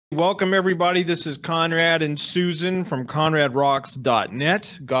Welcome, everybody. This is Conrad and Susan from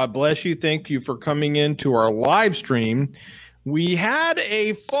ConradRocks.net. God bless you. Thank you for coming into our live stream. We had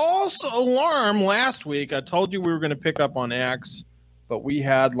a false alarm last week. I told you we were going to pick up on Acts, but we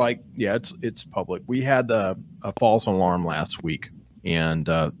had it's public. We had a false alarm last week, and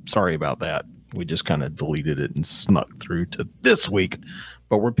sorry about that. We just kind of deleted it and snuck through to this week,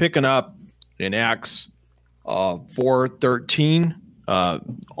 but we're picking up in Acts 4:13.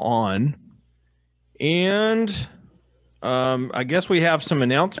 On, and I guess we have some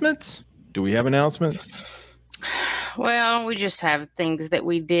announcements. Do we have announcements? Well, we just have things that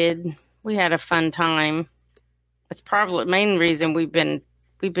we did. We had a fun time. It's probably the main reason we've been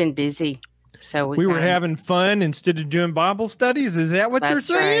busy. So we were having fun instead of doing Bible studies. Is that what you're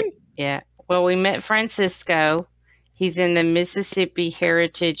saying? Right. Yeah. Well, we met Francisco. He's in the Mississippi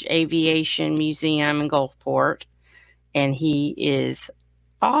Heritage Aviation Museum in Gulfport. And he is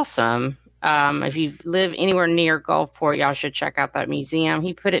awesome. If you live anywhere near Gulfport, y'all should check out that museum.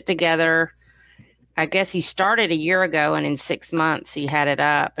 He put it together. I guess he started a year ago, and in 6 months he had it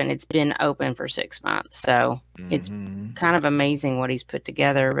up, and it's been open for 6 months. So it's kind of amazing what he's put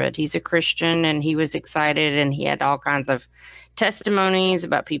together. But he's a Christian, and he was excited, and he had all kinds of testimonies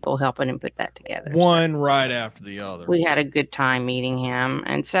about people helping him put that together. One right after the other. We had a good time meeting him.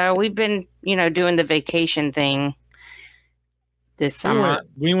 And so we've been, doing the vacation thing this summer.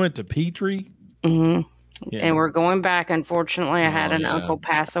 We went to Petrie. Yeah. And we're going back. Unfortunately, I had an uncle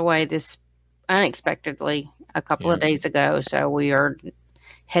pass away unexpectedly a couple of days ago. So we are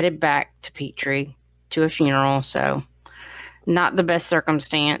headed back to Petrie to a funeral. So not the best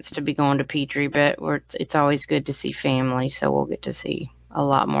circumstance to be going to Petrie, but it's always good to see family. So we'll get to see a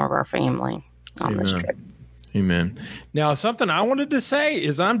lot more of our family on this trip. Amen. Now, something I wanted to say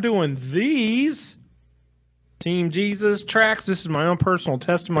is I'm doing these Team Jesus tracks. This is my own personal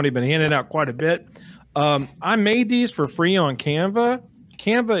testimony. Been handing out quite a bit. I made these for free on Canva.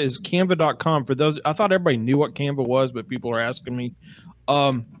 Canva is canva.com. For those, I thought everybody knew what Canva was, but people are asking me.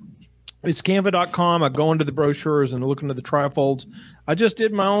 It's canva.com. I go into the brochures and look into the trifolds. I just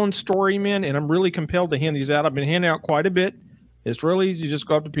did my own story, man, and I'm really compelled to hand these out. I've been handing out quite a bit. It's really easy to just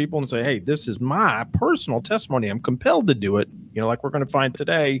go up to people and say, hey, this is my personal testimony. I'm compelled to do it. Like we're going to find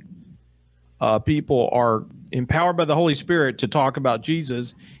today. People are empowered by the Holy Spirit to talk about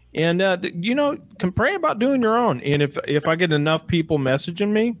Jesus, and can pray about doing your own. And if I get enough people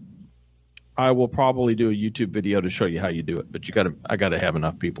messaging me, I will probably do a YouTube video to show you how you do it. But I gotta have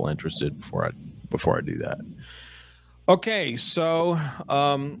enough people interested before I do that. Okay, so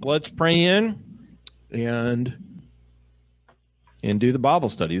let's pray in and do the Bible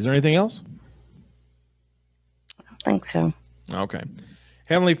study. Is there anything else? I don't think so. Okay.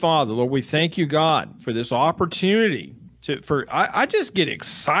 Heavenly Father, Lord, we thank you, God, for this opportunity. I just get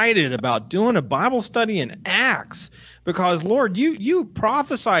excited about doing a Bible study in Acts because, Lord, you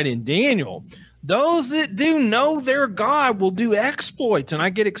prophesied in Daniel, those that do know their God will do exploits. And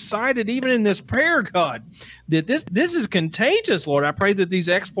I get excited even in this prayer, God, that this is contagious, Lord. I pray that these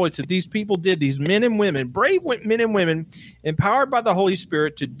exploits that these people did, these men and women, brave men and women, empowered by the Holy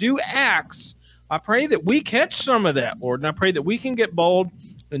Spirit to do acts, I pray that we catch some of that, Lord, and I pray that we can get bold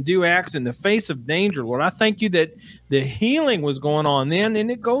and do acts in the face of danger, Lord. I thank you that the healing was going on then,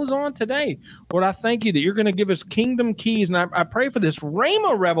 and it goes on today. Lord, I thank you that you're going to give us kingdom keys, and I pray for this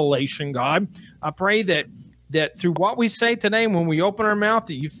Rhema revelation, God. I pray that through what we say today, when we open our mouth,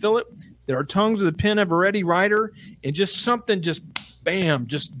 that you fill it, that our tongues are the pen of a ready writer, and just something bam,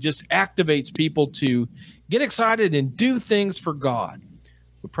 just activates people to get excited and do things for God.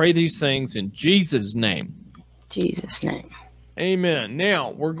 We pray these things in Jesus' name. Jesus' name. Amen.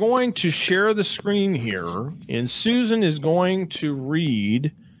 Now, we're going to share the screen here, and Susan is going to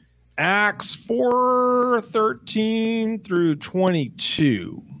read Acts 4:13 through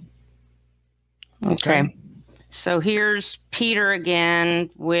 22. Okay. So here's Peter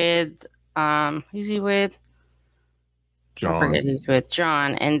again with, who's he with? John. I forget who's with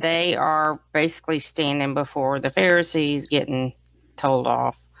John. And they are basically standing before the Pharisees getting told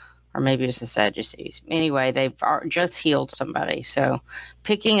off. Or maybe it's the Sadducees. Anyway, they've just healed somebody. So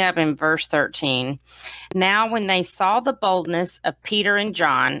picking up in verse 13. Now when they saw the boldness of Peter and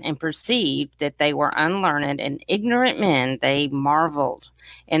John and perceived that they were unlearned and ignorant men, they marveled,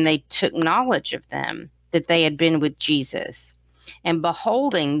 and they took knowledge of them, that they had been with Jesus. And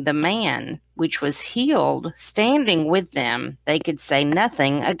beholding the man which was healed standing with them, they could say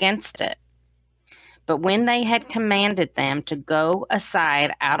nothing against it. But when they had commanded them to go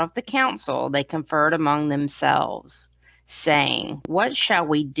aside out of the council, they conferred among themselves, saying, What shall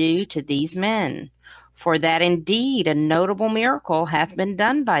we do to these men? For that indeed a notable miracle hath been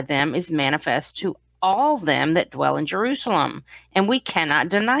done by them is manifest to all them that dwell in Jerusalem, and we cannot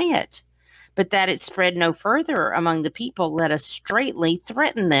deny it. But that it spread no further among the people, let us straitly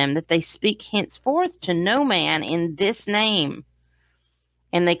threaten them that they speak henceforth to no man in this name.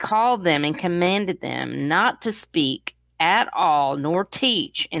 And they called them and commanded them not to speak at all, nor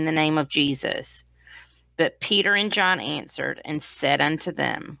teach in the name of Jesus. But Peter and John answered and said unto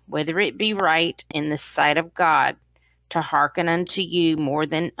them, whether it be right in the sight of God to hearken unto you more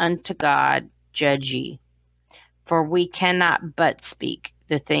than unto God, judge ye. For we cannot but speak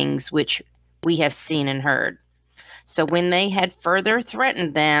the things which we have seen and heard. So when they had further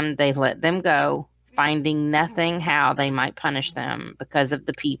threatened them, they let them go, finding nothing how they might punish them because of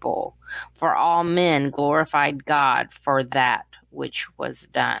the people. For all men glorified God for that which was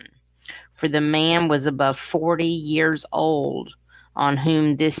done. For the man was above 40 years old, on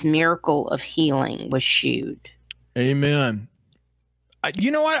whom this miracle of healing was shewed. Amen. You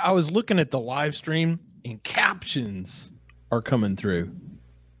know what? I was looking at the live stream, and captions are coming through.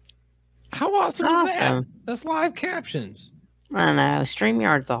 How awesome is that? That's live captions. I know.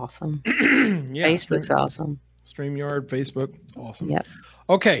 StreamYard's awesome. Yeah, Facebook's awesome. StreamYard, Facebook, it's awesome. Yep.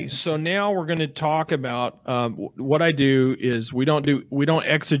 Okay, so now we're going to talk about what I do is we don't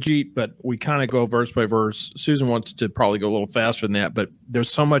exegete, but we kind of go verse by verse. Susan wants to probably go a little faster than that, but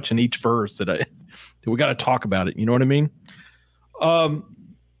there's so much in each verse that we got to talk about it. You know what I mean? Trying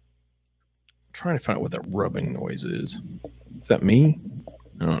to find out what that rubbing noise is. Is that me?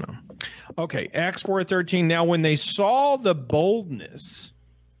 I don't know. Okay, Acts 4:13. Now, when they saw the boldness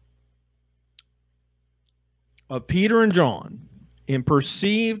of Peter and John and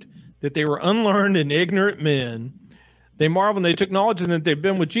perceived that they were unlearned and ignorant men, they marveled and they took knowledge that they've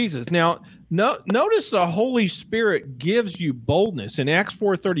been with Jesus. Now, notice the Holy Spirit gives you boldness. In Acts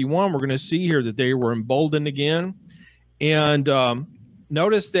 4:31, we're going to see here that they were emboldened again. And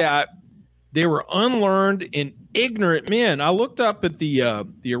notice that they were unlearned and ignorant men. I looked up at the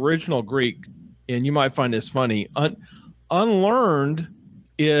original Greek, and you might find this funny. Unlearned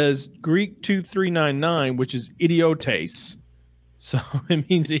is Greek 2399, which is idiotes. So it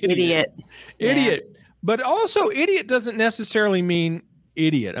means idiot. Idiot. Yeah. But also idiot doesn't necessarily mean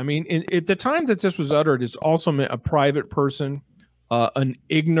idiot. I mean, at the time that this was uttered, it's also meant a private person, an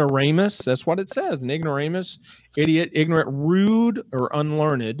ignoramus. That's what it says, an ignoramus, idiot, ignorant, rude, or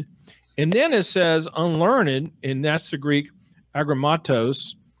unlearned. And then it says unlearned, and that's the Greek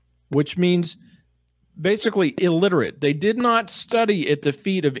agrammatos, which means basically illiterate. They did not study at the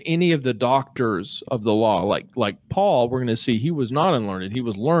feet of any of the doctors of the law. Like Paul, we're going to see he was not unlearned. He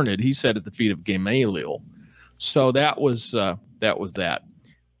was learned. He sat at the feet of Gamaliel. So that was that.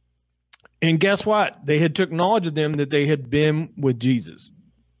 And guess what? They had took knowledge of them that they had been with Jesus.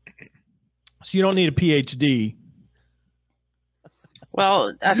 So you don't need a PhD.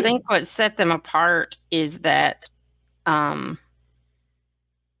 Well, I think what set them apart is that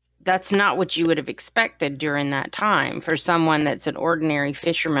that's not what you would have expected during that time for someone that's an ordinary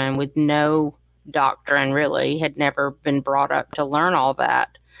fisherman with no doctrine, really, had never been brought up to learn all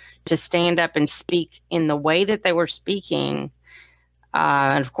that, to stand up and speak in the way that they were speaking.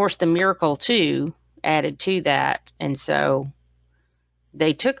 And of course, the miracle, too, added to that. And so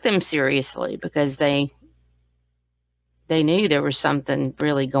they took them seriously because they knew there was something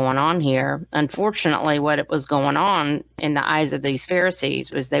really going on here. Unfortunately, what it was going on in the eyes of these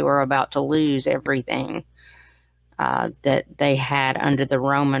Pharisees was they were about to lose everything that they had under the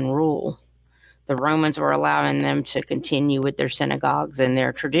Roman rule. The Romans were allowing them to continue with their synagogues and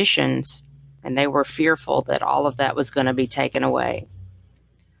their traditions, and they were fearful that all of that was going to be taken away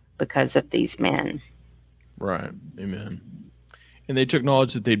because of these men. Right. Amen. And they took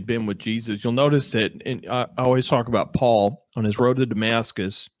knowledge that they'd been with Jesus. You'll notice that, and I always talk about Paul on his road to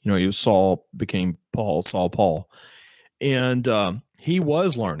Damascus. You know, he was Saul, became Paul, Saul, Paul. And he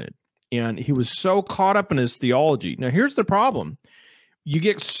was learned. And he was so caught up in his theology. Now, here's the problem. You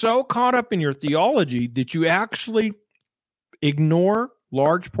get so caught up in your theology that you actually ignore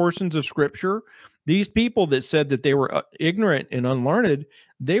large portions of Scripture. These people that said that they were ignorant and unlearned,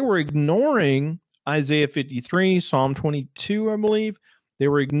 they were ignoring Isaiah 53, Psalm 22, I believe. They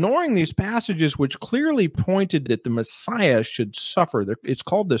were ignoring these passages which clearly pointed that the Messiah should suffer. It's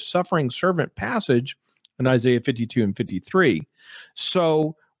called the suffering servant passage in Isaiah 52 and 53.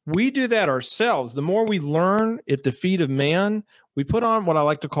 So we do that ourselves. The more we learn at the feet of man, we put on what I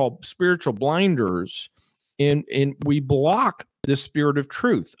like to call spiritual blinders, and we block the spirit of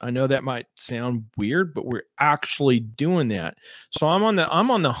truth. I know that might sound weird, but we're actually doing that. So I'm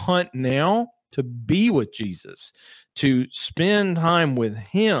on the hunt now to be with Jesus, to spend time with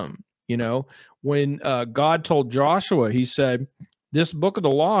him. You know, when God told Joshua, he said, this book of the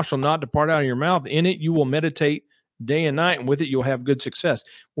law shall not depart out of your mouth. In it you will meditate day and night, and with it you'll have good success.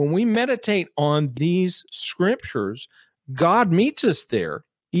 When we meditate on these scriptures, God meets us there.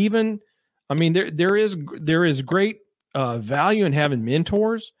 Even, I mean, there is great value in having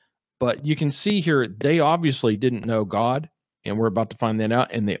mentors, but you can see here they obviously didn't know God, and we're about to find that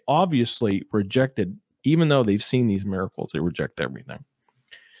out. And they obviously rejected, even though they've seen these miracles, they reject everything.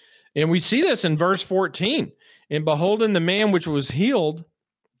 And we see this in verse 14. And beholding the man which was healed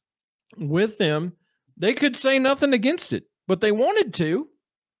with them, they could say nothing against it, but they wanted to.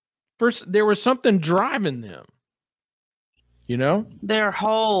 First, there was something driving them. You know? Their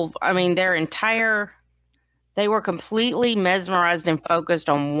entire, they were completely mesmerized and focused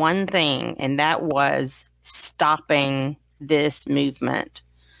on one thing, and that was stopping this movement.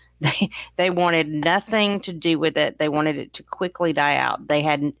 They wanted nothing to do with it. They wanted it to quickly die out.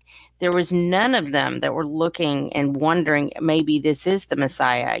 There was none of them that were looking and wondering, maybe this is the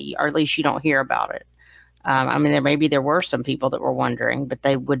Messiah, or at least you don't hear about it. I mean, there were some people that were wondering, but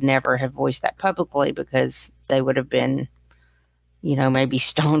they would never have voiced that publicly because they would have been, maybe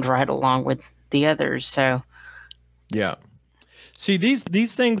stoned right along with the others. So, yeah. See,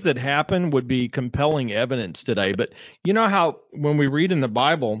 these things that happen would be compelling evidence today. But you know how when we read in the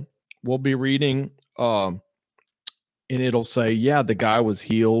Bible, we'll be reading, and it'll say, yeah, the guy was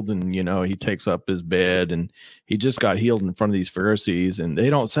healed, and he takes up his bed, and he just got healed in front of these Pharisees, and they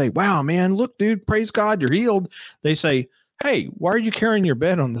don't say, wow, man, look, dude, praise God, you're healed. They say, hey, why are you carrying your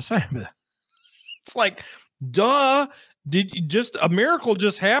bed on the Sabbath? It's like, duh, a miracle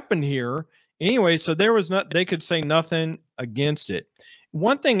just happened here. Anyway, so they could say nothing against it.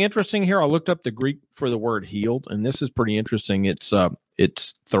 One thing interesting here, I looked up the Greek for the word healed, and this is pretty interesting. It's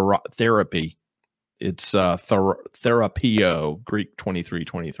therapy. It's therapio, Greek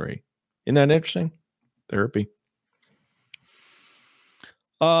 23:23. Isn't that interesting? Therapy.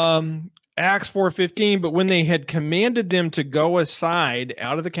 Acts 4:15, but when they had commanded them to go aside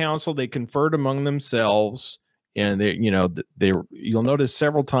out of the council, they conferred among themselves. And you'll notice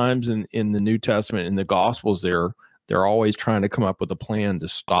several times in the New Testament, in the Gospels, they're always trying to come up with a plan to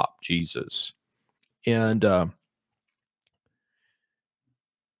stop Jesus. And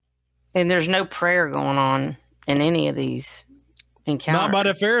there's no prayer going on in any of these encounters. Not by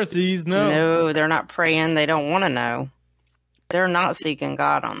the Pharisees, no. No, they're not praying. They don't want to know. They're not seeking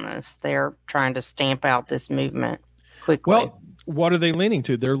God on this. They're trying to stamp out this movement quickly. Well, what are they leaning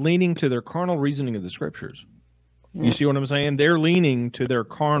to? They're leaning to their carnal reasoning of the Scriptures. You see what I'm saying? They're leaning to their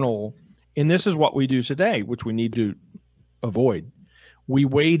carnal, and this is what we do today, which we need to avoid. We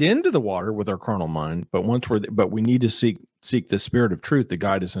wade into the water with our carnal mind, but we need to seek the Spirit of truth to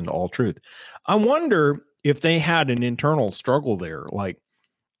guide us into all truth. I wonder if they had an internal struggle there, like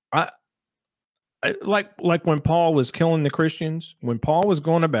when Paul was killing the Christians, when Paul was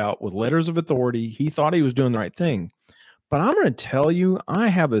going about with letters of authority, he thought he was doing the right thing. But I'm going to tell you, I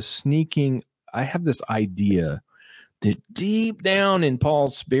have this idea that deep down in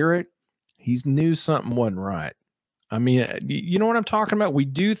Paul's spirit, he knew something wasn't right. I mean, you know what I'm talking about? We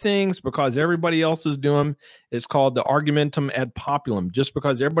do things because everybody else is doing them. It's called the argumentum ad populum. Just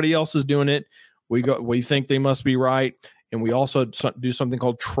because everybody else is doing it, we think they must be right. And we also do something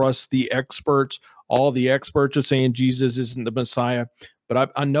called trust the experts. All the experts are saying Jesus isn't the Messiah.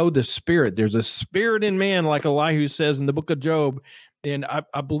 But I know the spirit. There's a spirit in man, like Elihu says in the book of Job. And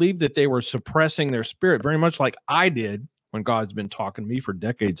I believe that they were suppressing their spirit very much like I did when God's been talking to me for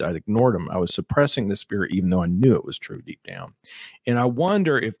decades. I'd ignored him. I was suppressing the spirit even though I knew it was true deep down. And I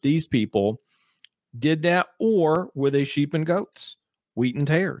wonder if these people did that, or were they sheep and goats, wheat and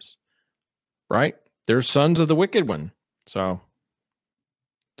tares, right? They're sons of the wicked one. So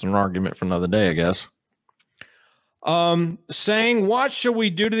it's an argument for another day, I guess. Saying, what shall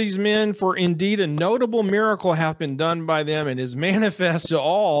we do to these men? For indeed a notable miracle hath been done by them, and is manifest to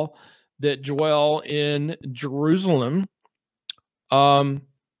all that dwell in Jerusalem. And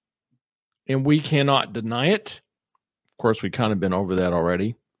we cannot deny it. Of course, we kind of been over that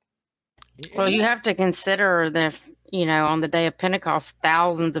already. Well, you have to consider that, on the day of Pentecost,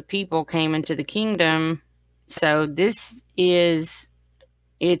 thousands of people came into the kingdom. So it's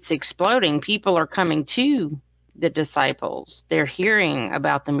exploding. People are coming to the disciples. They're hearing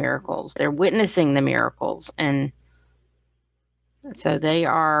about the miracles. They're witnessing the miracles. And so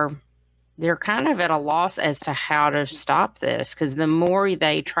they're kind of at a loss as to how to stop this, because the more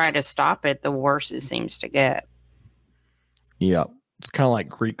they try to stop it, the worse it seems to get. Yeah. It's kind of like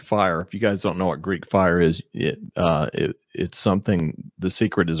Greek fire. If you guys don't know what Greek fire is, it's something, the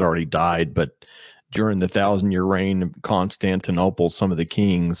secret has already died, but during the 1,000-year reign of Constantinople, some of the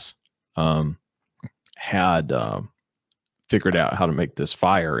kings had figured out how to make this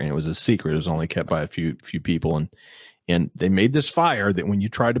fire, and it was a secret. It was only kept by a few people, and they made this fire that when you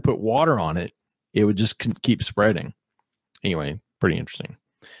tried to put water on it, it would just keep spreading. Anyway, pretty interesting.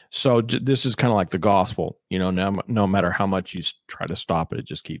 So this is kind of like the gospel, no matter how much you try to stop it, it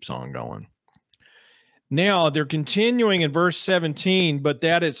just keeps on going. Now they're continuing in verse 17, but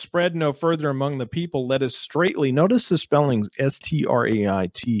that it spread no further among the people, let us straightly, notice the spellings,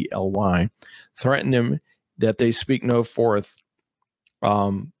 straitly, threaten them that they speak no forth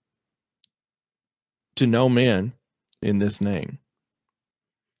to no man in this name.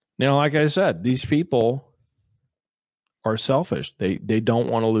 Now, like I said, these people are selfish. They don't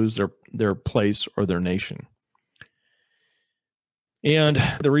want to lose their place or their nation. And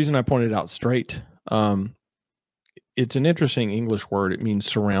the reason I pointed out straight, it's an interesting English word. It means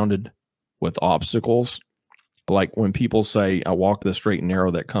surrounded with obstacles. Like when people say, I walk the straight and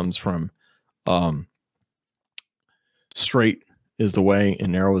narrow, that comes from straight is the way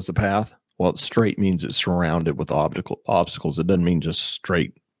and narrow is the path. Well, straight means it's surrounded with obstacles. It doesn't mean just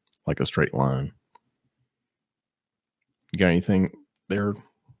straight, like a straight line. You got anything there?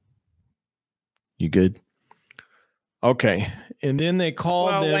 You good? Okay. And then they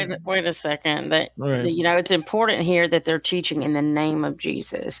called them. Wait a second. It's important here that they're teaching in the name of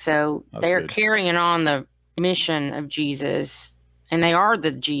Jesus. So they're carrying on the mission of Jesus, and they are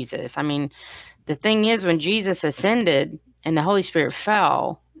the Jesus. I mean, the thing is, when Jesus ascended and the Holy Spirit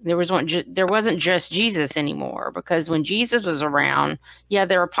fell, there wasn't just Jesus anymore, because when Jesus was around,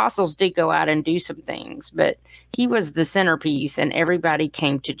 their apostles did go out and do some things, but he was the centerpiece and everybody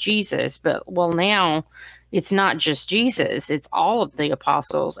came to Jesus. But now it's not just Jesus, it's all of the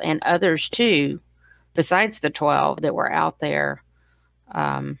apostles and others too, besides the 12 that were out there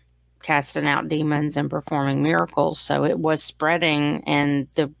casting out demons and performing miracles. So it was spreading, and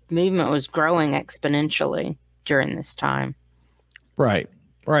the movement was growing exponentially during this time. Right.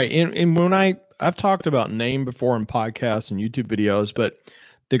 And when I've talked about name before in podcasts and YouTube videos, but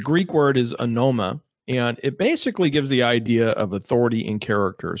the Greek word is anoma, and it basically gives the idea of authority and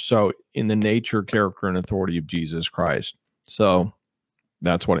character. So in the nature, character, and authority of Jesus Christ. So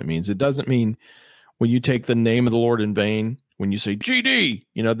that's what it means. It doesn't mean when you take the name of the Lord in vain, when you say GD,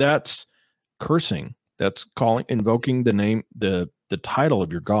 that's cursing. That's invoking the name, the title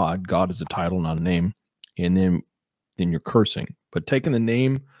of your God. God is a title, not a name. And then you're cursing. But taking the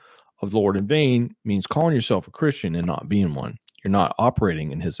name of the Lord in vain means calling yourself a Christian and not being one. You're not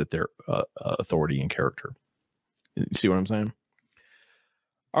operating in his authority and character. You see what I'm saying?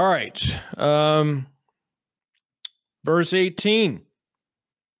 All right. Verse 18.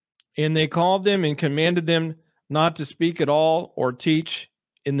 And they called them and commanded them not to speak at all or teach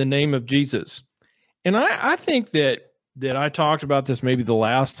in the name of Jesus. And I think that I talked about this maybe the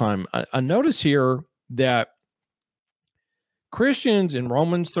last time. I notice here that Christians in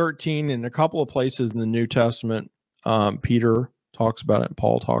Romans 13 and a couple of places in the New Testament, Peter talks about it,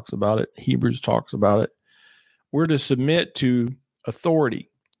 Paul talks about it, Hebrews talks about it. We're to submit to authority.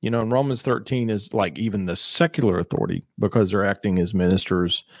 In Romans 13 is like even the secular authority, because they're acting as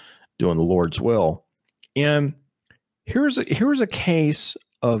ministers doing the Lord's will. And here's a case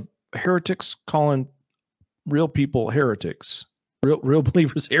of heretics calling real people heretics, real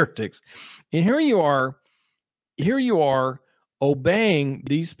believers heretics. And here you are obeying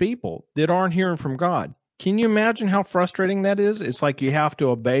these people that aren't hearing from God. Can you imagine how frustrating that is? It's like you have to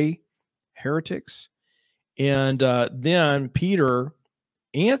obey heretics. And then Peter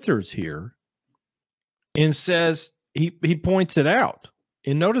answers here and says, he points it out.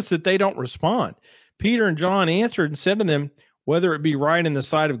 And notice that they don't respond. Peter and John answered and said to them, whether it be right in the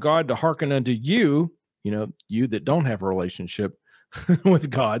sight of God to hearken unto you, you that don't have a relationship with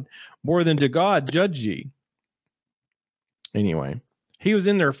God, more than to God judge ye. Anyway, he was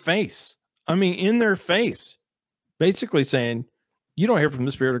in their face. I mean, in their face, basically saying, you don't hear from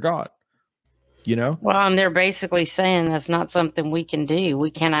the Spirit of God, Well, and they're basically saying that's not something we can do.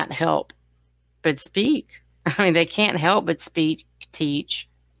 We cannot help but speak. I mean, they can't help but speak, teach,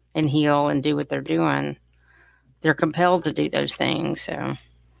 and heal and do what they're doing. They're compelled to do those things. So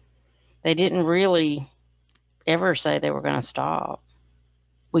they didn't really ever say they were going to stop.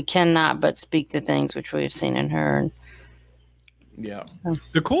 We cannot but speak the things which we have seen and heard. Yeah.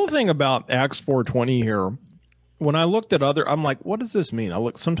 The cool thing about Acts 4:20 here, when I looked at I'm like, what does this mean?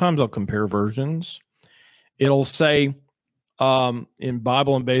 Sometimes I'll compare versions. It'll say in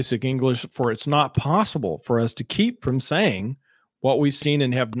Bible and Basic English, for it's not possible for us to keep from saying what we've seen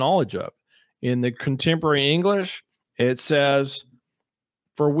and have knowledge of. In the Contemporary English, it says,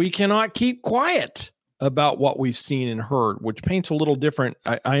 for we cannot keep quiet about what we've seen and heard, which paints a little different.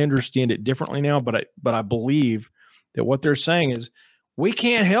 I understand it differently now, but I believe that what they're saying is we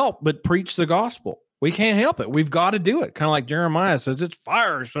can't help but preach the gospel. We can't help it. We've got to do it. Kind of like Jeremiah says, it's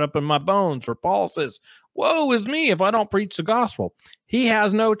fire shut up in my bones. Or Paul says, woe is me if I don't preach the gospel. He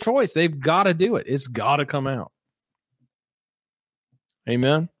has no choice. They've got to do it. It's got to come out.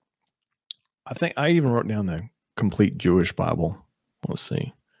 Amen. I think I even wrote down the Complete Jewish Bible. Let's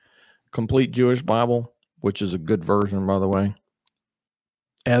see. Complete Jewish Bible, which is a good version, by the way.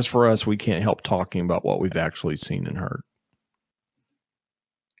 As for us, we can't help talking about what we've actually seen and heard.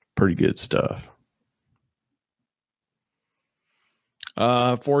 Pretty good stuff.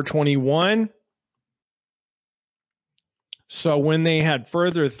 421. So when they had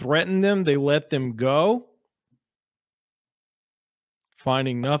further threatened them, they let them go,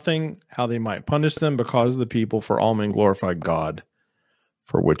 finding nothing how they might punish them because of the people, for all men glorified God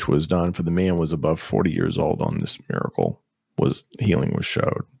for which was done. For the man was above 40 years old on this miracle healing was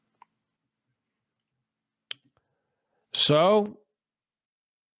showed. So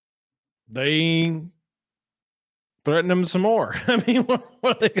they threatened him some more. I mean, what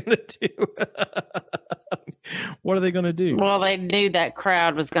are they going to do? What are they going to do? Well, they knew that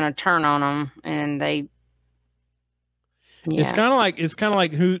crowd was going to turn on them, and they. Yeah. It's kind of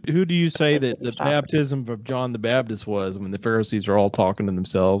like who do you say that the baptism of John the Baptist was, when the Pharisees are all talking to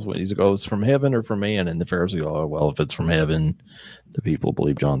themselves when he goes, from heaven or from man? And the Pharisees go, oh, well, if it's from heaven, the people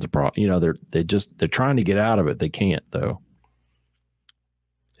believe John's a prophet. You know, they're trying to get out of it. They can't, though.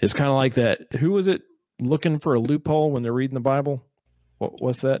 It's kind of like that. Who was it looking for a loophole when they're reading the Bible?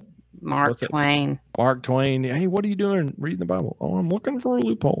 What's that? Mark Twain. Mark Twain. Hey, what are you doing reading the Bible? Oh, I'm looking for a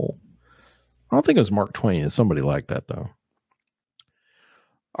loophole. I don't think it was Mark Twain. It's somebody like that, though.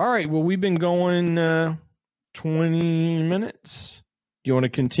 All right. Well, we've been going 20 minutes. Do you want to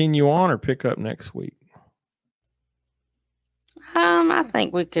continue on or pick up next week? I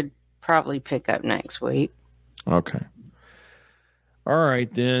think we could probably pick up next week. Okay. All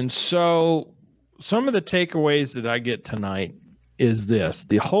right, then. So some of the takeaways that I get tonight is this: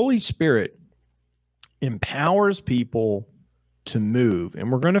 the Holy Spirit empowers people to move.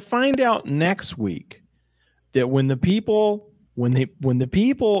 And we're going to find out next week that when the people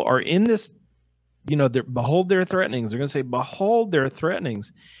are in this, you know, behold their threatenings, they're going to say, behold their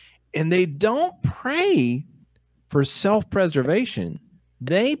threatenings. And they don't pray for self-preservation.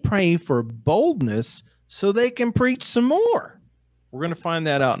 They pray for boldness so they can preach some more. We're going to find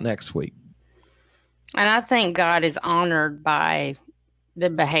that out next week. And I think God is honored by the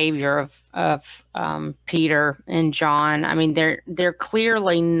behavior of Peter and John. I mean, they're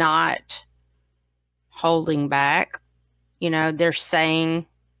clearly not holding back. You know, they're saying,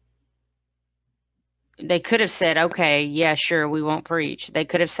 they could have said, okay, yeah, sure, we won't preach. They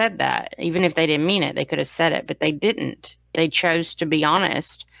could have said that. Even if they didn't mean it, they could have said it, but they didn't. They chose to be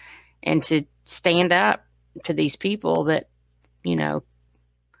honest and to stand up to these people that, you know,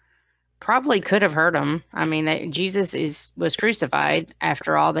 probably could have hurt them. I mean, Jesus was crucified.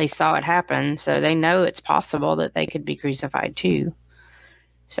 After all, they saw it happen, so they know it's possible that they could be crucified too.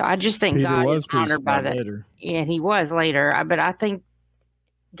 So I just think God is honored by that. Later. Yeah, he was later. But I think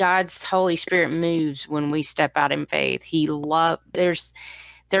God's Holy Spirit moves when we step out in faith. There's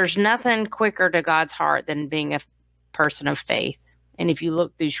nothing quicker to God's heart than being a person of faith. And if you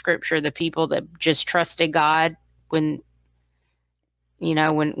look through Scripture, the people that just trusted God when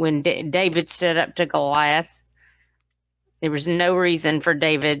David stood up to Goliath, there was no reason for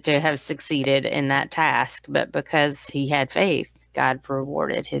David to have succeeded in that task, but because he had faith, God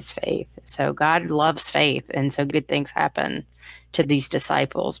rewarded his faith. So God loves faith, and so good things happen to these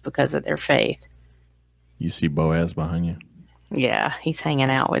disciples because of their faith. You see Boaz behind you? Yeah, he's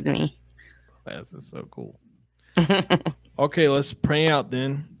hanging out with me. Boaz is so cool. Okay, let's pray out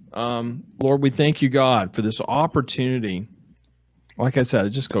then. Lord, we thank you, God, for this opportunity. Like I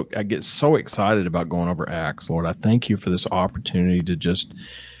said, I get so excited about going over Acts, Lord. I thank you for this opportunity to just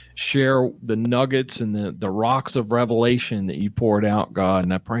share the nuggets and the rocks of revelation that you poured out, God.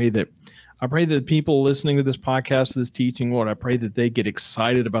 And I pray that the people listening to this podcast, this teaching, Lord, I pray that they get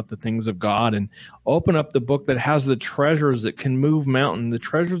excited about the things of God and open up the book that has the treasures that can move mountains, the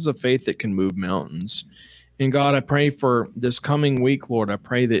treasures of faith that can move mountains. And God, I pray for this coming week, Lord. I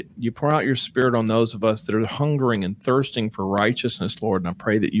pray that you pour out your Spirit on those of us that are hungering and thirsting for righteousness, Lord. And I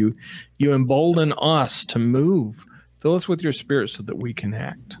pray that you embolden us to move. Fill us with your Spirit so that we can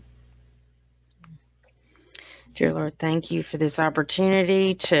act. Dear Lord, thank you for this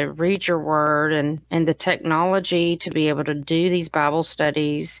opportunity to read your word and the technology to be able to do these Bible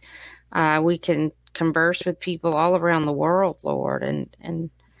studies. We can converse with people all around the world, Lord,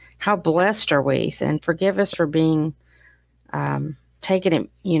 and how blessed are we? And forgive us for being taking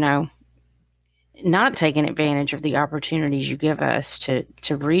it, not taking advantage of the opportunities you give us to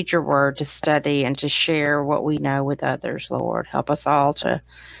read your word, to study, and to share what we know with others, Lord. Help us all to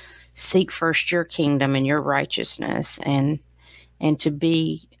seek first your kingdom and your righteousness, and to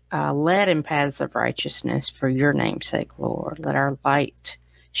be led in paths of righteousness for your name's sake, Lord. Let our light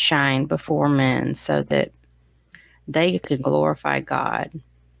shine before men so that they can glorify God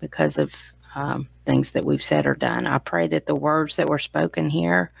because of things that we've said or done. I pray that the words that were spoken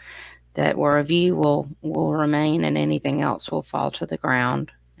here that were of you will remain, and anything else will fall to the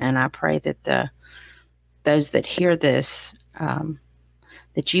ground. And I pray that those that hear this,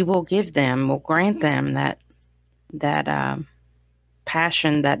 that you will grant them that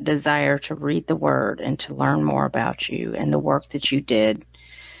passion, that desire to read the word and to learn more about you and the work that you did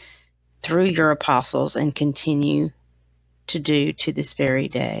through your apostles and continue to do to this very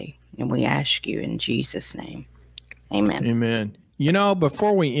day. And we ask you in Jesus' name. Amen. Amen.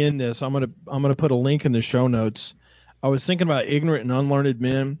 Before we end this, I'm gonna put a link in the show notes. I was thinking about ignorant and unlearned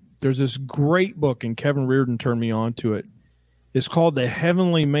men. There's this great book, and Kevin Reardon turned me on to it. It's called The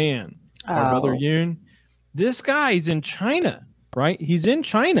Heavenly Man by Brother Yoon. This guy is in China, right? He's in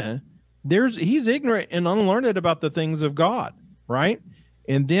China. He's ignorant and unlearned about the things of God, right?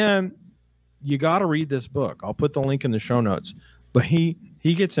 And then you got to read this book. I'll put the link in the show notes. But he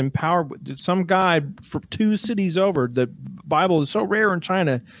gets empowered. Some guy from 2 cities over. The Bible is so rare in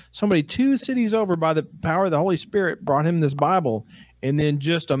China. Somebody 2 cities over, by the power of the Holy Spirit, brought him this Bible. And then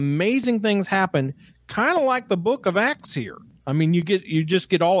just amazing things happen, kind of like the book of Acts here. I mean, you just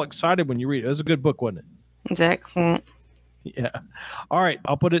get all excited when you read it. It was a good book, wasn't it? Exactly. Yeah. All right.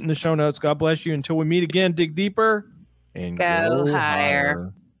 I'll put it in the show notes. God bless you. Until we meet again, dig deeper and go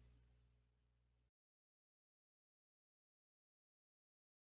higher.